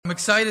I'm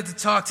excited to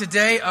talk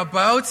today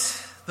about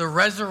the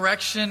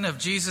resurrection of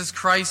Jesus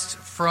Christ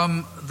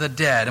from the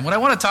dead. And what I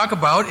want to talk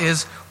about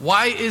is,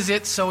 why is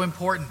it so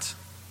important?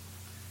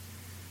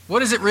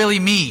 What does it really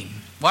mean?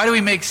 Why do we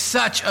make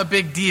such a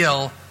big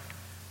deal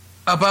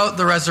about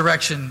the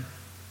resurrection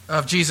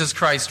of Jesus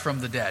Christ from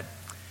the dead?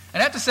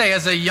 And I have to say,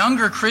 as a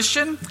younger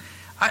Christian,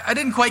 I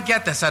didn't quite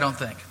get this, I don't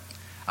think.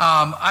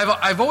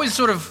 I've always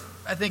sort of,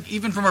 I think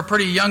even from a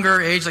pretty younger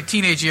age, like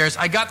teenage years,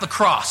 I got the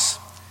cross.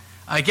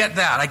 I get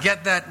that. I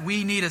get that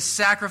we need a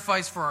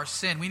sacrifice for our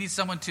sin. We need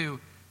someone to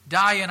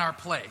die in our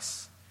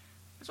place.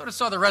 I sort of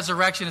saw the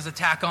resurrection as a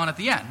tack on at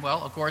the end.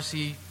 Well, of course,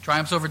 he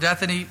triumphs over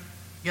death and he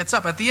gets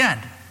up at the end.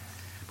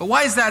 But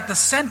why is that the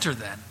center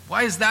then?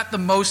 Why is that the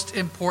most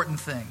important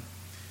thing?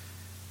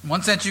 In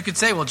one sense, you could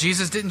say, well,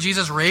 didn't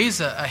Jesus raise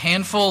a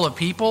handful of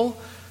people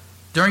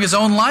during his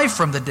own life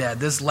from the dead?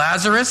 This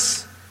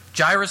Lazarus,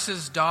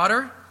 Jairus'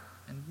 daughter,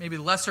 and maybe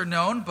lesser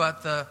known,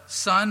 but the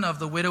son of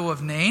the widow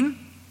of Nain.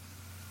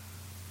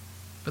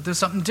 But there's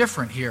something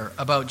different here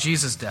about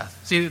Jesus' death.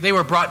 See, they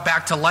were brought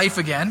back to life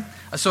again,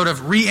 a sort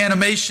of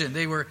reanimation.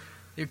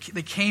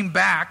 They came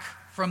back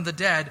from the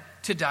dead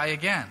to die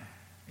again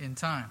in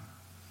time.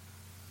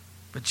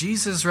 But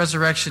Jesus'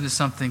 resurrection is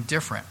something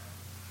different.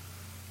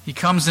 He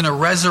comes in a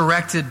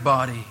resurrected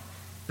body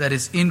that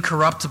is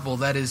incorruptible,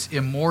 that is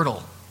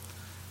immortal,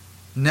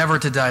 never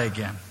to die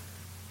again.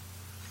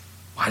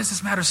 Why does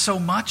this matter so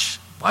much?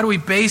 Why do we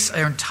base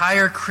our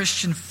entire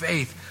Christian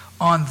faith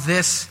on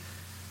this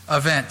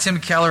event? Tim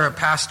Keller, a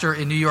pastor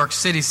in New York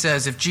City,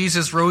 says, if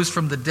Jesus rose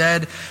from the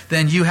dead,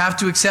 then you have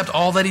to accept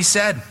all that he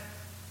said.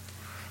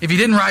 If he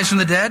didn't rise from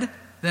the dead,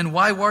 then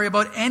why worry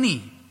about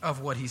any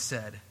of what he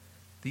said?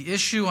 The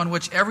issue on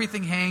which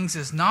everything hangs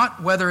is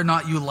not whether or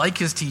not you like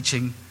his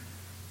teaching,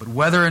 but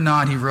whether or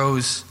not he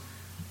rose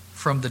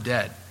from the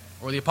dead.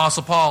 Or the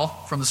Apostle Paul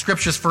from the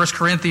Scriptures, 1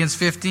 Corinthians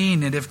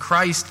 15, and if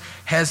Christ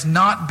has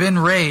not been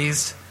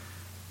raised,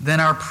 then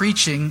our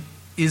preaching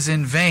is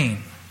in vain,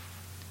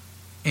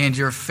 and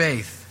your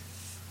faith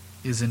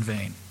is in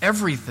vain.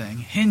 Everything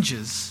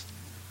hinges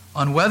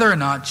on whether or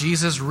not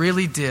Jesus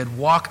really did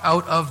walk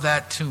out of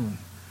that tomb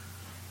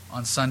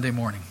on Sunday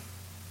morning.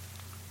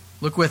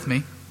 Look with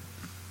me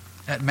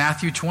at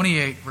Matthew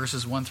 28,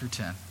 verses 1 through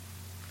 10.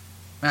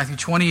 Matthew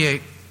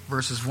 28,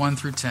 verses 1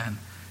 through 10,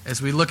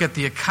 as we look at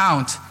the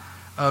account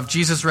of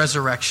Jesus'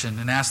 resurrection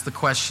and ask the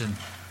question,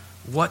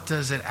 what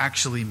does it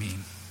actually mean?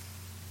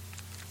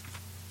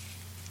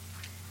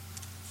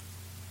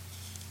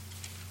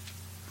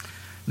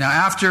 Now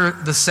after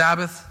the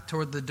Sabbath,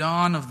 toward the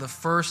dawn of the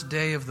first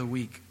day of the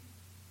week,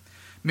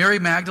 Mary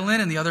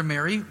Magdalene and the other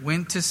Mary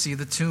went to see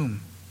the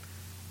tomb.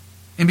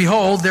 And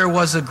behold, there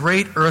was a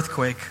great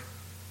earthquake.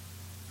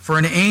 For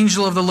an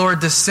angel of the Lord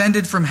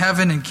descended from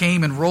heaven and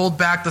came and rolled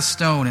back the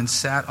stone and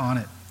sat on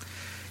it.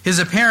 His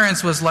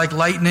appearance was like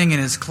lightning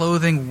and his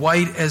clothing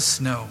white as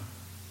snow.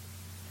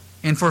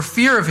 And for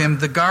fear of him,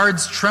 the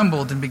guards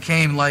trembled and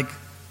became like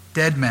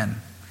dead men.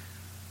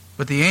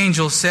 But the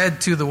angel said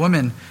to the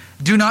women,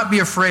 do not be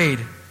afraid,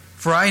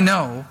 for I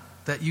know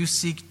that you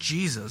seek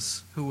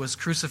Jesus who was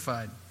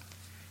crucified.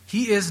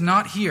 He is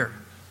not here,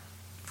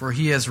 for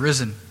he has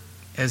risen,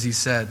 as he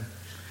said.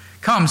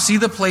 Come, see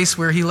the place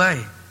where he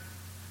lay.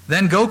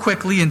 Then go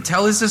quickly and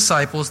tell his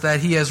disciples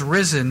that he has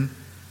risen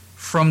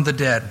from the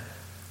dead.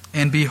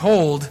 And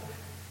behold,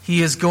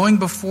 he is going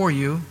before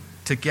you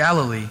to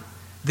Galilee.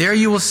 There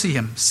you will see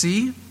him.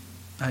 See,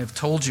 I have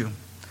told you.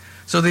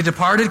 So they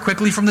departed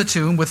quickly from the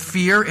tomb with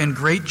fear and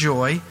great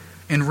joy,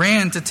 and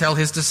ran to tell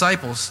his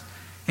disciples.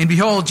 And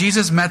behold,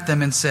 Jesus met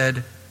them and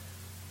said,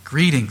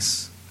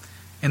 greetings.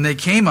 And they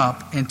came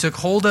up and took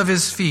hold of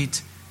his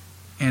feet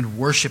and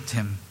worshipped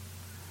him.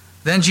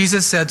 Then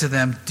Jesus said to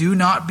them, do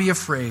not be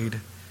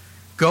afraid.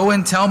 Go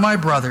and tell my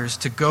brothers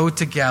to go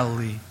to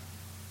Galilee,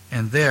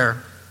 and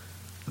there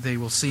they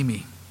will see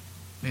me.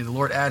 May the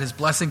Lord add his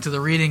blessing to the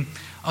reading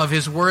of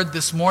his word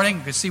this morning.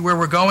 You can see where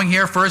we're going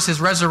here. First, his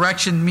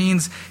resurrection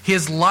means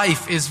his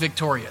life is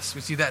victorious.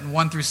 We see that in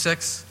 1 through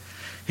 6.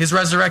 His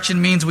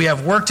resurrection means we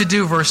have work to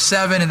do, verse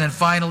 7. And then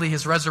finally,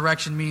 his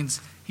resurrection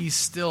means he's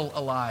still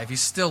alive. He's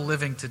still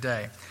living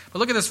today. But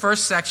look at this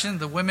first section.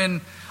 The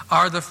women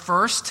are the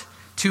first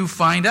to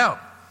find out.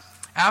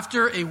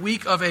 After a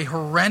week of a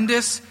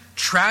horrendous,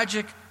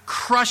 tragic,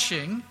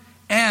 crushing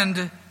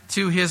end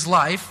to his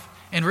life,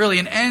 and really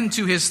an end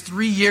to his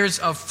 3 years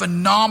of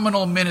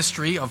phenomenal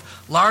ministry, of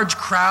large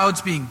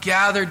crowds being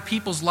gathered,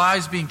 people's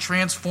lives being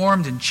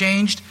transformed and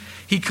changed,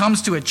 he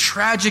comes to a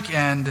tragic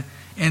end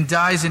and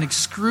dies an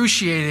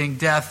excruciating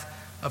death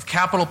of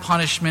capital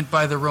punishment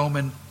by the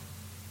Roman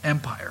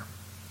Empire.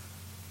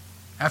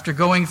 After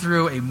going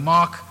through a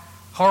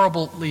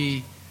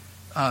horribly,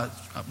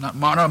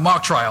 not a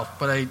mock trial,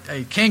 but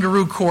a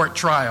kangaroo court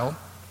trial,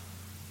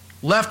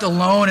 left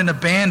alone and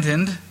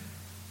abandoned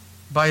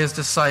by his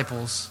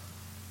disciples,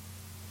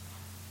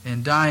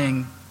 and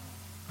dying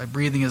by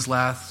breathing his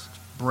last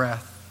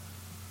breath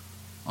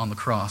on the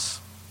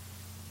cross.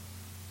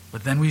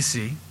 But then we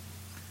see,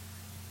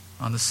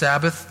 on the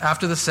Sabbath,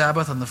 after the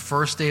Sabbath, on the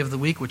first day of the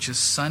week, which is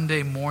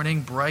Sunday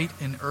morning, bright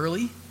and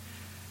early,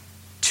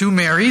 Two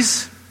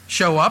Marys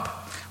show up.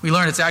 We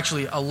learn it's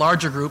actually a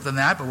larger group than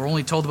that, but we're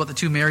only told about the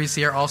two Marys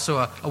here. Also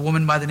a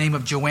woman by the name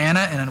of Joanna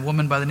and a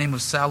woman by the name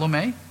of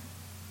Salome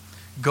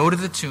go to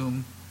the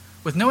tomb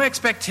with no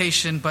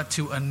expectation but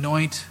to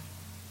anoint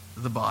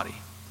the body.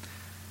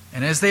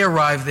 And as they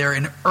arrive there,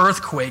 an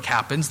earthquake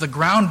happens. The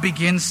ground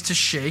begins to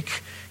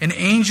shake. An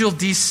angel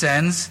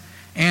descends,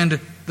 and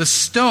the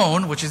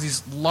stone, which is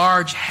these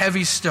large,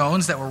 heavy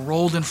stones that were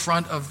rolled in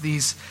front of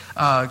these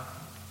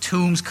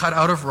tombs cut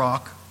out of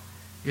rock,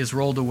 is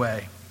rolled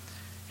away.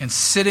 And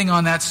sitting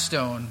on that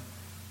stone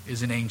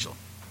is an angel.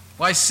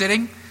 Why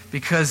sitting?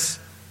 Because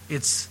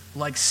it's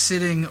like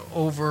sitting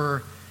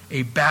over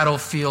a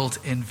battlefield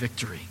in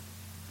victory.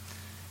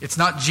 It's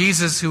not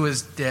Jesus who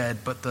is dead,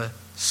 but the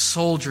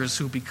soldiers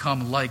who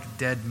become like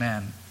dead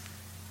men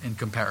in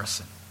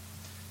comparison.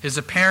 His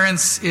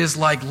appearance is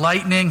like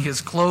lightning. His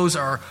clothes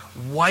are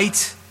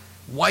white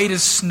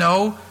as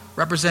snow,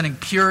 representing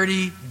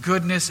purity,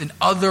 goodness, and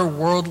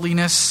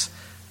otherworldliness.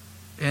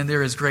 And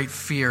there is great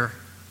fear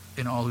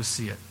in all who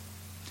see it.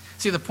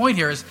 See, the point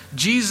here is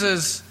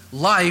Jesus'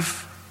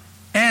 life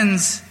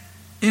ends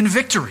in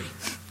victory.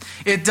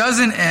 It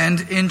doesn't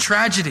end in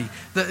tragedy.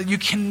 You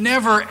can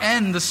never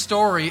end the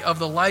story of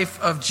the life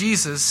of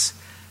Jesus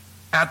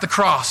at the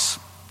cross.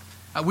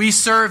 We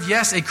serve,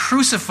 yes, a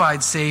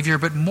crucified Savior,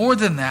 but more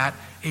than that,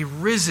 a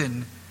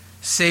risen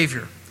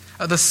Savior.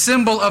 The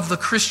symbol of the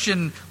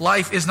Christian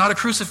life is not a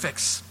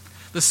crucifix.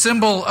 The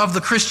symbol of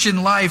the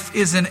Christian life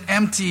is an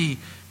empty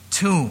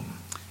tomb.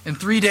 In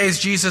 3 days,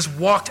 Jesus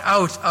walked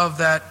out of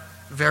that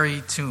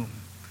very tomb.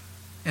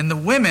 And the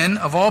women,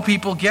 of all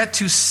people, get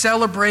to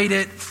celebrate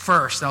it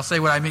first. And I'll say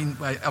what I mean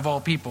by of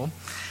all people.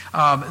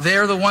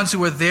 They're the ones who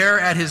were there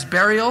at his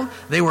burial.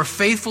 They were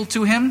faithful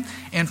to him.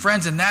 And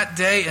friends, in that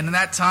day and in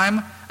that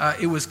time,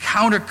 it was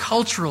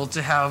countercultural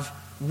to have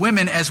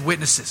women as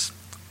witnesses.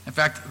 In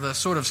fact, the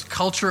sort of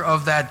culture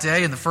of that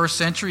day in the first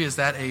century is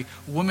that a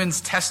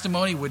woman's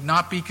testimony would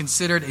not be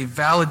considered a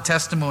valid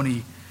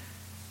testimony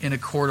in a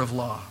court of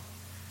law.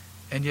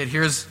 And yet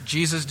here's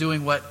Jesus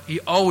doing what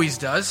he always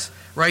does,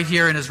 right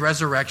here in his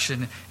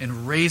resurrection,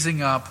 and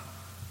raising up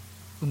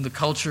whom the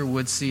culture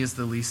would see as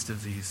the least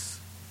of these.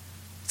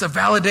 It's a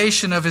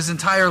validation of his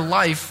entire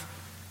life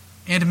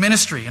and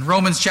ministry. In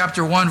Romans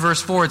chapter 1,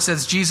 verse 4, it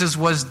says, Jesus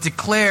was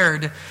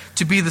declared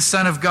to be the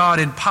Son of God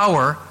in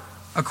power,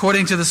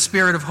 according to the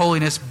Spirit of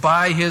holiness,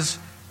 by his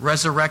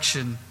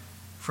resurrection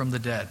from the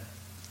dead.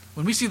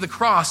 When we see the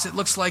cross, it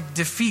looks like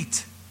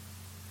defeat,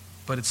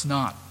 but it's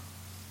not.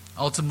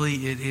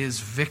 Ultimately, it is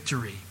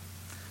victory.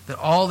 That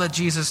all that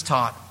Jesus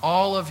taught,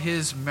 all of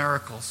his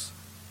miracles,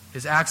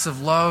 his acts of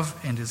love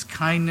and his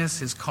kindness,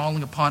 his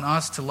calling upon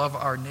us to love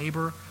our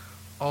neighbor,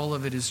 all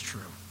of it is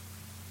true.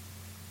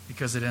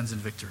 Because it ends in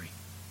victory.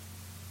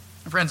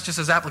 And friends, just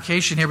as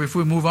application here,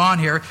 before we move on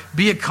here,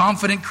 be a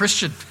confident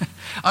Christian.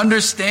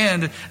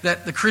 Understand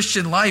that the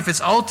Christian life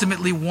is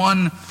ultimately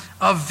one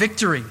of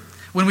victory.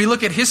 When we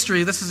look at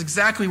history, this is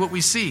exactly what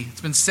we see.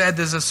 It's been said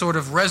there's a sort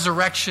of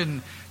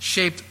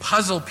resurrection-shaped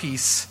puzzle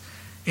piece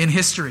in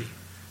history.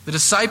 The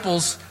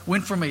disciples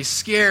went from a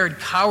scared,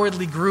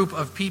 cowardly group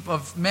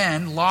of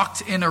men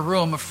locked in a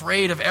room,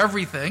 afraid of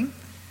everything,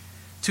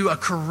 to a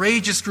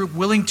courageous group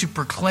willing to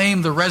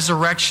proclaim the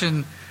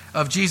resurrection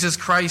of Jesus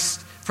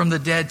Christ from the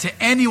dead to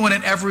anyone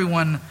and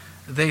everyone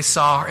they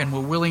saw, and were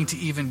willing to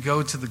even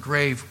go to the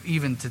grave,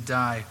 even to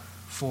die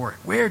for it.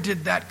 Where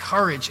did that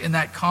courage and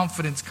that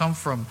confidence come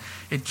from?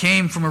 It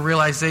came from a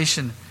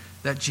realization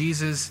that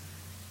Jesus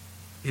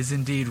is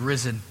indeed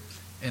risen,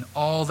 and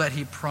all that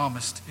he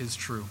promised is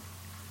true.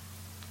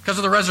 Because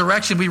of the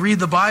resurrection, we read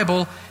the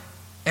Bible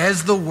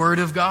as the Word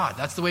of God.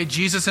 That's the way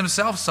Jesus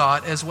himself saw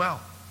it as well.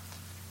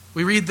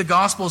 We read the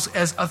Gospels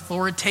as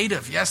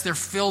authoritative. Yes, they're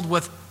filled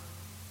with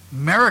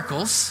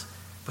miracles,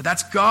 but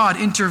that's God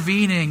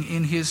intervening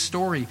in his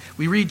story.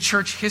 We read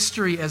church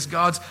history as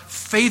God's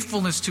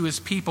faithfulness to his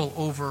people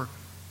over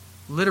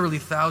literally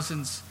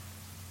thousands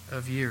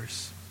of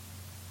years.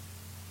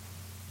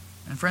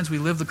 And friends, we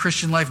live the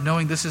Christian life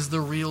knowing this is the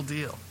real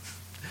deal.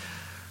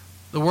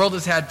 The world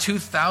has had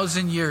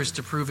 2,000 years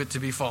to prove it to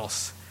be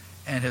false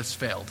and has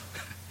failed.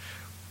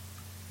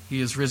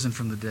 He is risen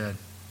from the dead.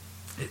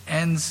 It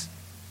ends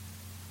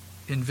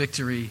in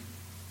victory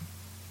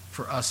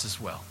for us as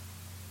well.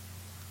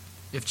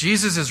 If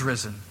Jesus is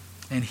risen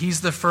and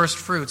he's the first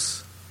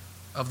fruits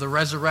of the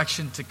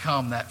resurrection to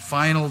come, that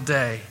final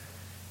day,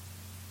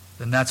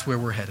 then that's where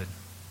we're headed.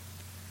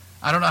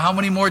 I don't know how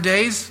many more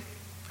days,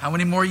 how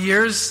many more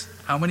years,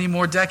 how many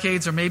more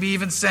decades, or maybe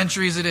even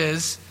centuries it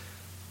is,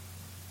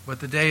 but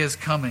the day is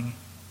coming,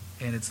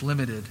 and it's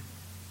limited,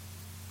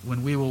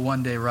 when we will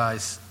one day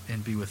rise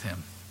and be with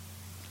him.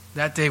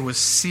 That day was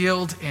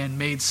sealed and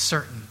made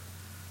certain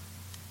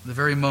the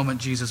very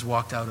moment Jesus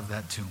walked out of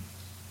that tomb.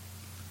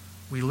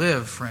 We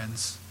live,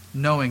 friends,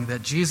 knowing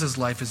that Jesus'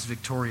 life is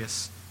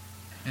victorious,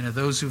 and that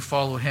those who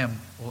follow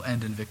him will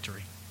end in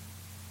victory.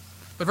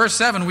 But verse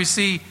 7, we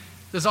see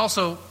there's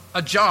also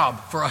a job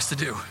for us to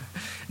do.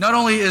 Not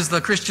only is the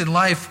Christian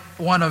life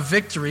one of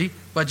victory,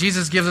 but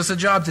Jesus gives us a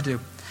job to do.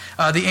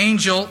 The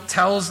angel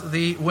tells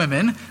the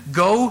women,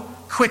 go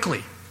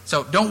quickly.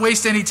 So don't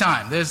waste any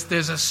time.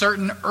 There's a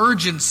certain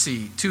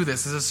urgency to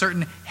this. There's a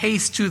certain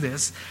haste to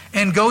this.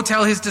 And go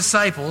tell his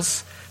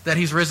disciples that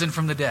he's risen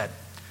from the dead.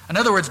 In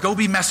other words, go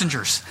be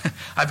messengers.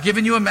 I've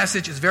given you a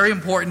message. It's very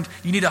important.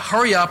 You need to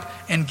hurry up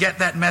and get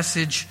that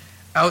message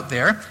out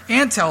there.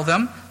 And tell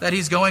them that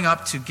he's going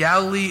up to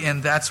Galilee,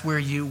 and that's where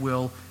you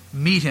will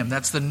meet him.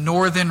 That's the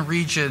northern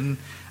region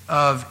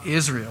of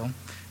Israel.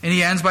 And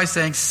he ends by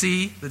saying,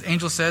 see, the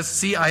angel says,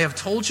 see, I have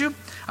told you.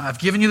 I've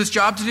given you this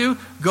job to do.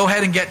 Go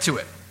ahead and get to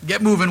it.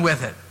 Get moving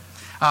with it.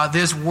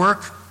 There's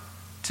work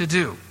to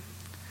do.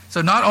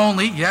 So not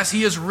only, yes,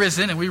 he is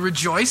risen and we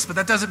rejoice, but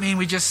that doesn't mean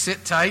we just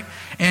sit tight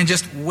and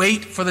just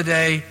wait for the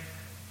day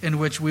in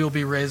which we will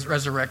be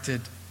resurrected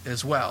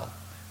as well.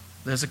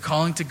 There's a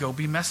calling to go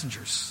be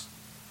messengers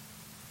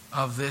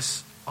of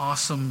this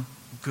awesome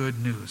good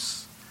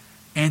news.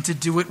 And to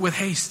do it with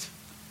haste.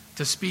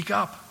 To speak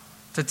up.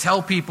 To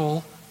tell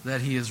people that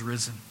he is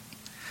risen.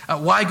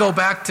 Why go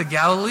back to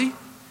Galilee?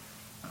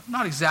 I'm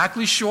not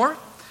exactly sure.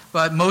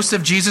 But most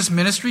of Jesus'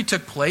 ministry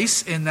took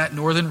place in that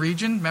northern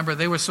region. Remember,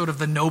 they were sort of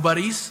the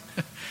nobodies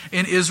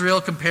in Israel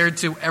compared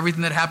to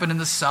everything that happened in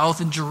the south,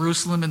 in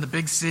Jerusalem, in the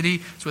big city.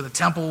 That's where the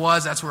temple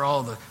was. That's where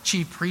all the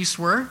chief priests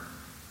were.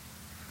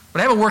 But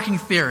I have a working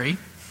theory,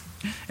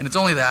 and it's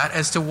only that,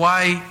 as to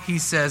why he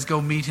says,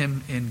 go meet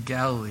him in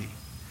Galilee.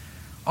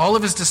 All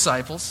of his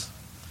disciples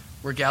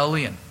were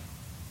Galilean.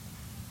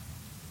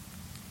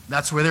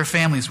 That's where their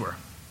families were.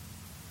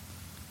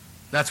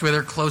 That's where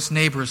their close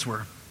neighbors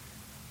were.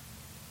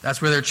 That's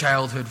where their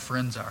childhood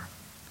friends are.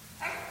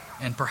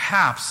 And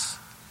perhaps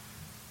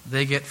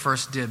they get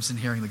first dibs in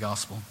hearing the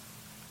gospel.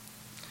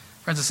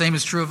 Friends, the same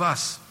is true of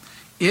us.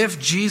 If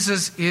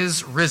Jesus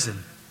is risen,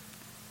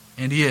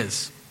 and he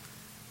is,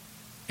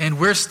 and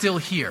we're still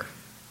here,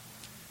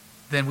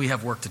 then we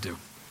have work to do.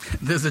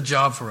 There's a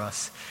job for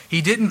us.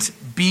 He didn't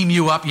beam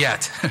you up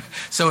yet.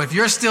 So if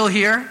you're still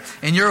here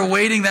and you're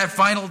awaiting that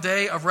final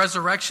day of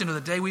resurrection, or the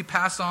day we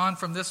pass on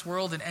from this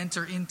world and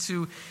enter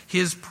into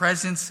his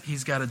presence,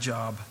 he's got a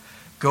job.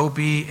 Go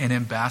be an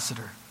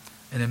ambassador,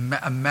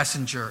 a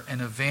messenger, an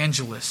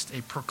evangelist,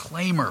 a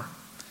proclaimer,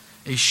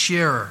 a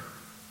sharer,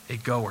 a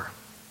goer.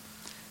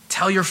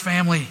 Tell your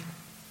family,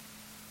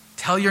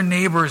 tell your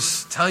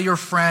neighbors, tell your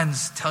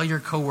friends, tell your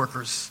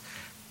coworkers.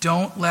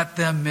 Don't let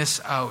them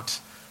miss out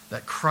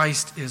that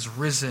Christ is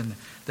risen,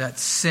 that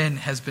sin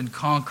has been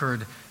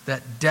conquered,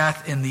 that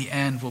death in the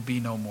end will be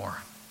no more.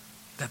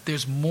 That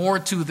there's more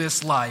to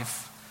this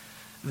life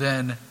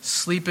than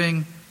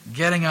sleeping,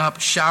 getting up,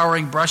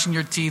 showering, brushing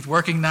your teeth,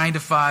 working 9 to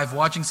 5,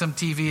 watching some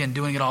TV, and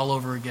doing it all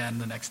over again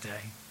the next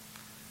day.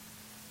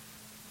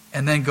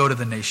 And then go to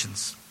the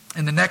nations.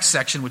 And the next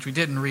section, which we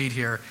didn't read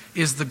here,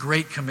 is the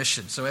Great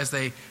Commission. So as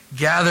they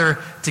gather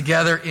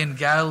together in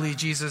Galilee,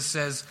 Jesus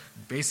says,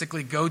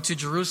 basically, go to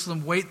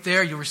Jerusalem, wait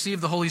there, you'll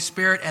receive the Holy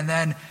Spirit, and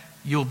then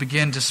you'll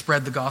begin to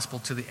spread the gospel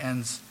to the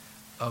ends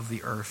of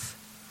the earth.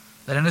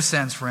 That in a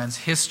sense, friends,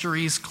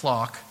 history's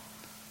clock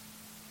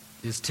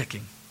is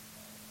ticking.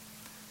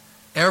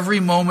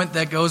 Every moment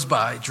that goes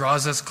by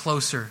draws us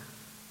closer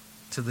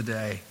to the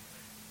day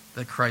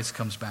that Christ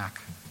comes back.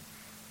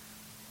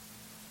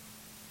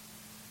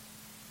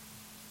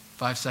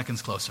 5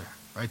 seconds closer,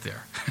 right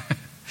there.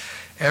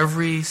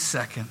 Every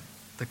second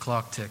the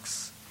clock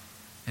ticks.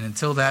 And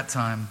until that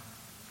time,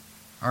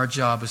 our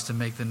job is to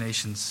make the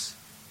nations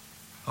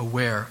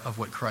aware of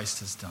what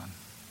Christ has done.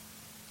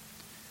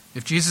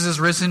 If Jesus is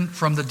risen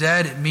from the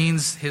dead, it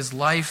means his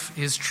life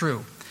is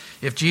true.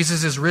 If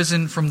Jesus is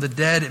risen from the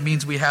dead, it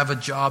means we have a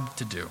job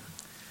to do.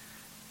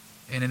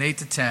 And in 8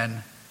 to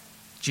 10,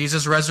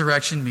 Jesus'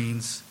 resurrection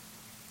means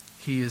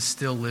he is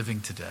still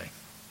living today.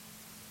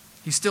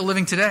 He's still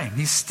living today.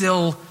 He's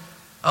still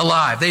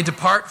alive. They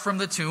depart from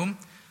the tomb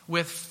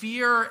with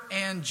fear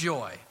and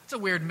joy. It's a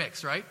weird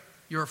mix, right?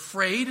 You're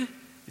afraid, you're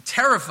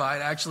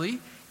terrified actually,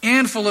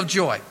 and full of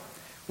joy.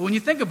 But when you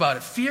think about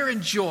it, fear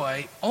and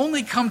joy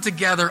only come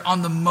together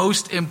on the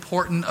most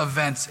important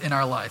events in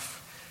our life.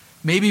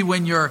 Maybe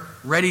when you're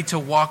ready to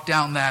walk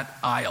down that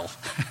aisle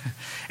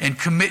and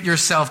commit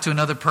yourself to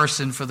another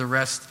person for the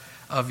rest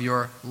of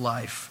your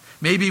life.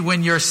 Maybe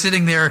when you're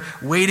sitting there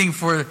waiting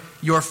for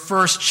your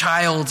first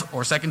child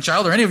or second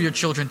child or any of your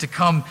children to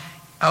come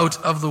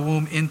out of the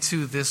womb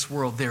into this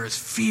world. There is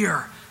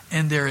fear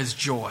and there is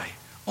joy.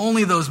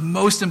 Only those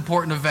most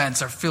important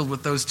events are filled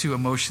with those two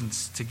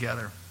emotions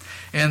together.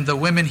 And the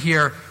women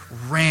here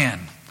ran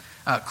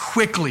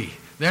quickly.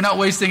 They're not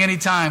wasting any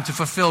time to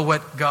fulfill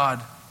what God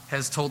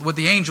has told, what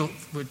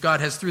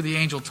God has through the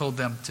angel told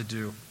them to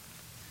do.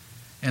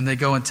 And they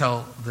go and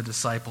tell the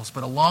disciples.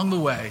 But along the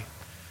way,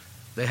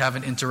 they have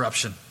an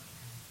interruption.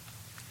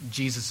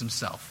 Jesus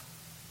himself.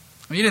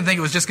 I mean, you didn't think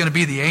it was just going to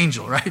be the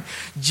angel, right?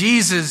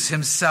 Jesus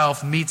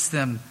himself meets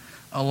them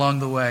along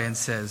the way and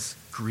says,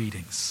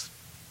 greetings.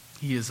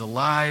 He is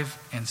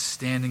alive and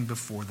standing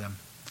before them.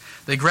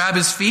 They grab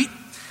his feet,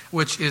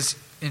 which is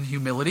in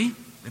humility.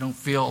 They don't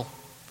feel,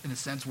 in a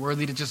sense,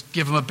 worthy to just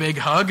give him a big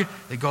hug.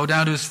 They go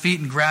down to his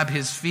feet and grab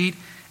his feet,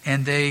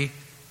 and they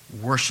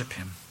worship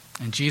him.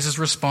 And Jesus'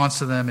 response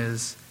to them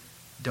is,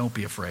 don't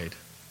be afraid.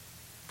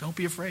 Don't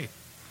be afraid.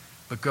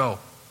 But go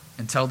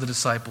and tell the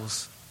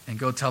disciples, and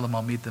go tell them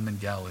I'll meet them in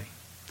Galilee.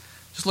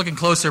 Just looking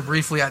closer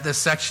briefly at this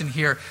section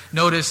here,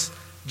 notice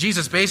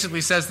Jesus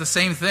basically says the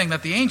same thing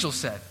that the angel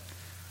said.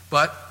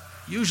 But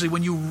usually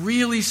when you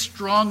really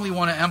strongly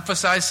want to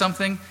emphasize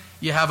something,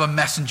 you have a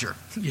messenger.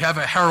 You have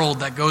a herald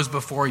that goes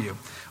before you.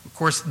 Of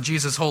course, in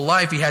Jesus' whole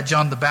life, he had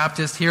John the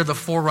Baptist. Here, the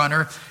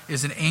forerunner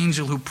is an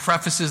angel who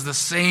prefaces the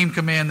same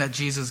command that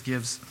Jesus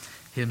gives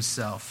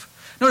himself.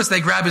 Notice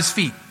they grab his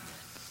feet,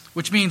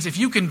 which means if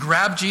you can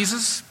grab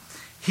Jesus,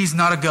 he's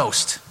not a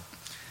ghost.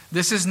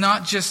 This is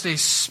not just a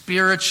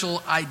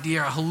spiritual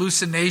idea, a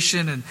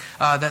hallucination, and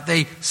that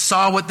they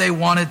saw what they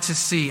wanted to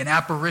see, an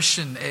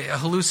apparition, a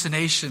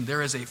hallucination.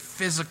 There is a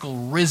physical,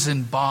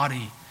 risen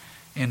body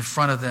in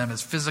front of them,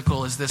 as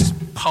physical as this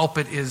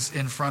pulpit is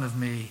in front of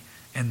me,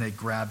 and they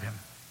grab him.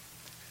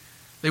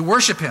 They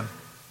worship him.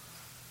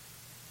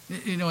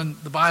 You know, in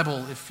the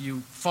Bible, if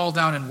you fall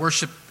down and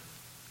worship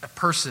a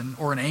person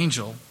or an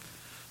angel,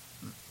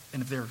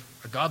 and if they're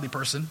a godly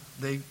person,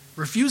 they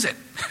refuse it.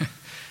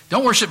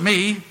 Don't worship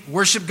me,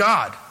 worship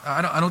God.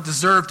 I don't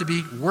deserve to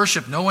be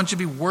worshipped. No one should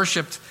be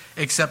worshipped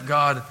except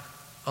God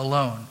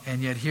alone.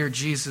 And yet here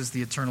Jesus,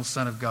 the eternal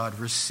Son of God,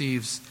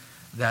 receives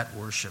that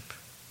worship.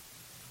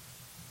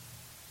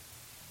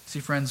 See,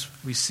 friends,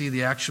 we see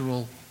the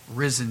actual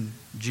risen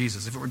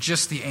Jesus. If it were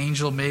just the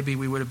angel, maybe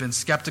we would have been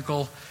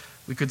skeptical.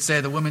 We could say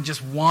the women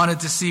just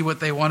wanted to see what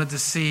they wanted to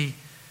see.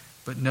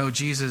 But no,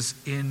 Jesus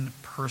in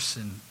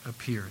person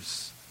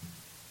appears.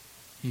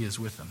 He is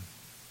with them.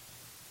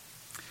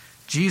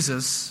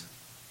 Jesus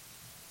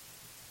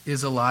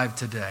is alive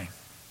today.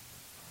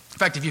 In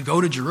fact, if you go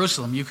to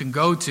Jerusalem, you can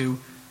go to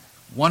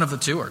one of the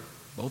two, or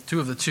both two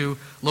of the two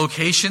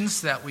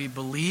locations that we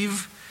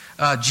believe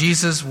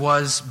Jesus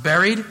was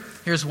buried.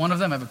 Here's one of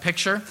them. I have a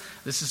picture.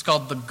 This is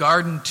called the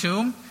Garden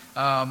Tomb.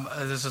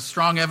 There's a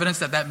strong evidence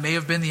that may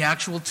have been the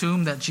actual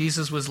tomb that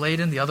Jesus was laid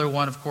in. The other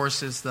one, of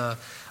course, is the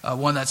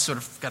one that's sort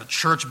of got a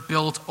church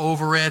built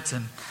over it,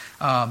 and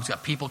it's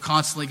got people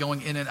constantly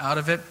going in and out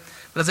of it.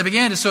 But as I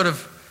began to sort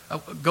of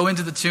go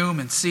into the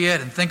tomb and see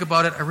it and think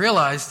about it, I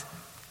realized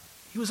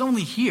he was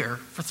only here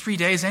for 3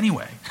 days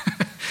anyway.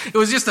 It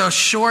was just a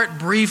short,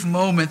 brief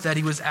moment that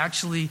he was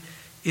actually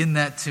in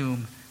that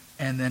tomb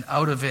and then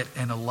out of it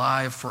and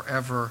alive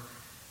forever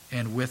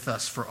and with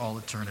us for all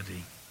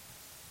eternity.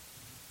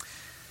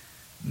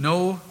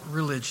 No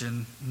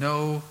religion,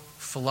 no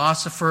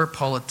philosopher,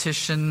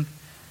 politician,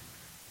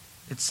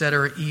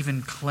 etc.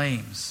 even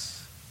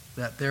claims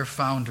that their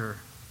founder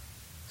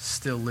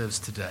still lives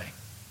today.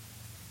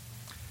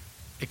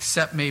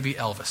 Except maybe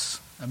Elvis.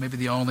 That may be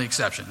the only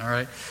exception, all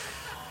right?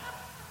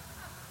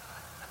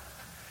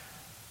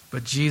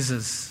 But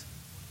Jesus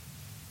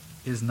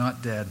is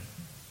not dead.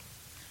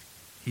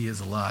 He is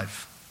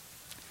alive.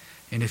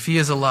 And if he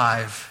is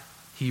alive,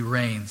 he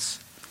reigns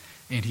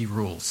and he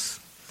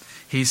rules.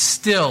 He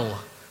still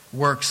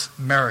works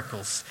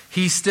miracles.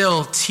 He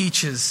still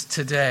teaches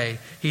today.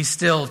 He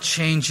still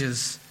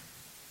changes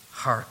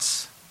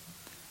hearts.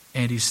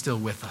 And he's still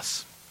with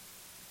us.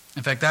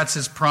 In fact, that's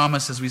his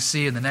promise, as we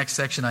see in the next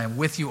section. I am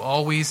with you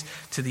always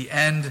to the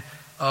end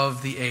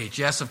of the age.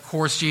 Yes, of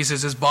course,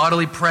 Jesus is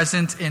bodily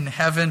present in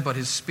heaven, but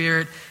his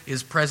Spirit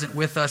is present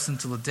with us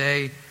until the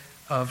day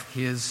of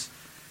his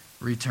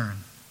return.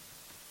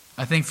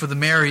 I think for the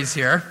Marys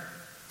here,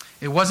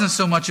 it wasn't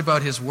so much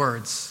about his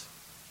words.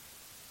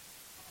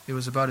 It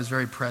was about his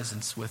very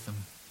presence with them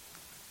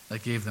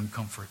that gave them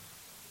comfort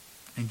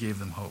and gave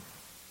them hope.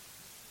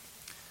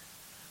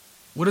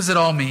 What does it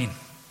all mean?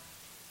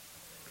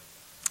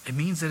 It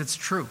means that it's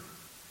true.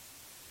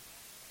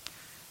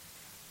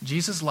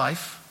 Jesus'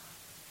 life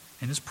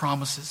and his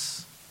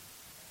promises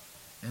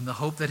and the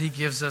hope that he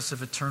gives us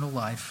of eternal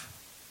life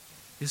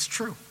is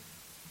true.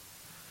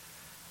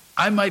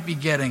 I might be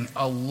getting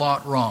a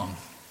lot wrong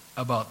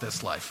about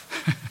this life.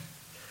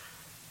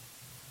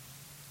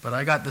 But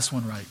I got this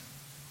one right.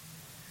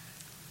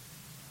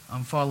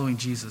 I'm following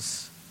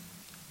Jesus.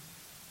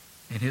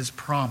 And his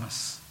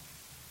promise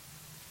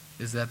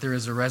is that there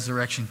is a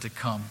resurrection to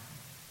come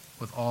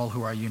with all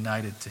who are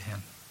united to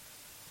him.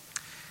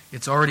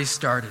 It's already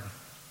started.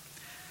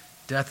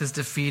 Death is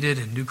defeated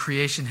and new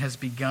creation has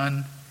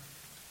begun,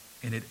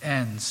 and it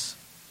ends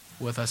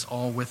with us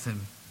all with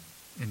him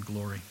in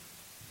glory.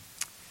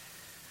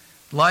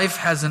 Life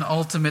has an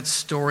ultimate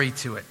story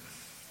to it.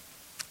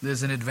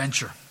 There's an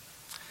adventure.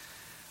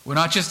 We're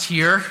not just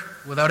here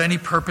without any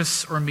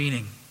purpose or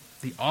meaning.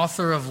 The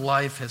author of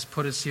life has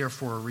put us here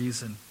for a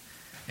reason,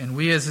 and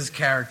we as his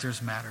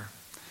characters matter.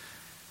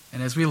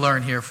 And as we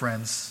learn here,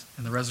 friends,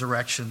 in the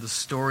resurrection, the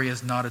story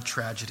is not a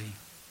tragedy.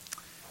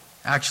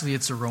 Actually,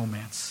 it's a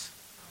romance.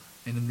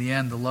 And in the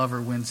end, the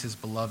lover wins his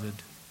beloved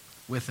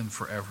with him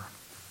forever.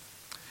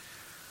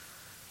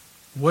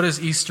 What does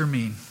Easter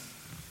mean?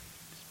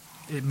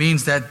 It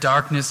means that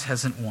darkness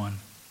hasn't won.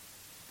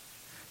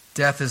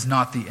 Death is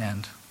not the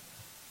end.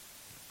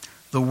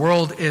 The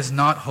world is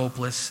not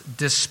hopeless.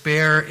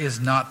 Despair is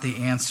not the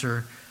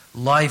answer.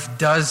 Life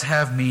does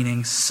have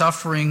meaning.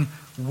 Suffering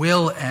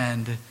will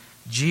end.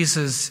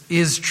 Jesus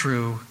is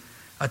true.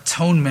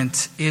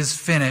 Atonement is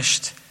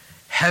finished.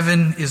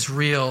 Heaven is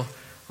real.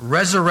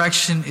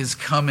 Resurrection is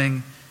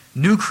coming.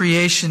 New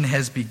creation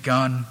has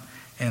begun,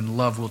 and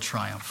love will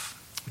triumph.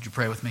 Would you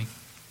pray with me?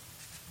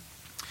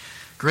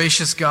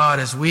 Gracious God,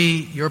 as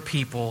we, your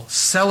people,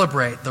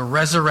 celebrate the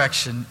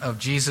resurrection of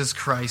Jesus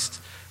Christ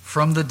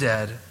from the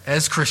dead,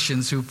 as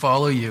Christians who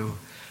follow you,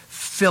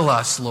 fill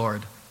us,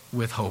 Lord,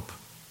 with hope.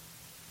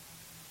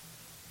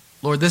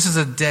 Lord, this is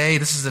a day,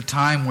 this is a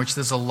time in which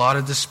there's a lot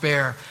of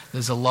despair,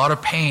 there's a lot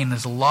of pain,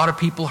 there's a lot of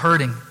people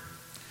hurting.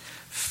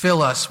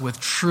 Fill us with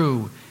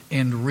true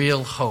and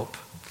real hope.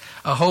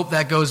 A hope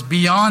that goes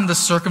beyond the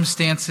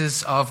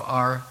circumstances of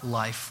our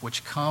life,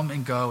 which come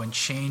and go and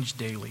change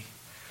daily.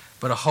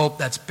 But a hope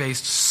that's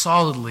based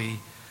solidly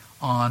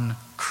on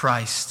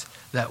Christ,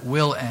 that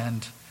will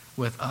end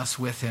with us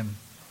with him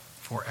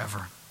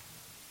forever.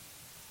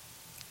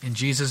 In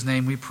Jesus'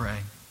 name we pray.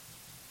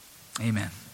 Amen.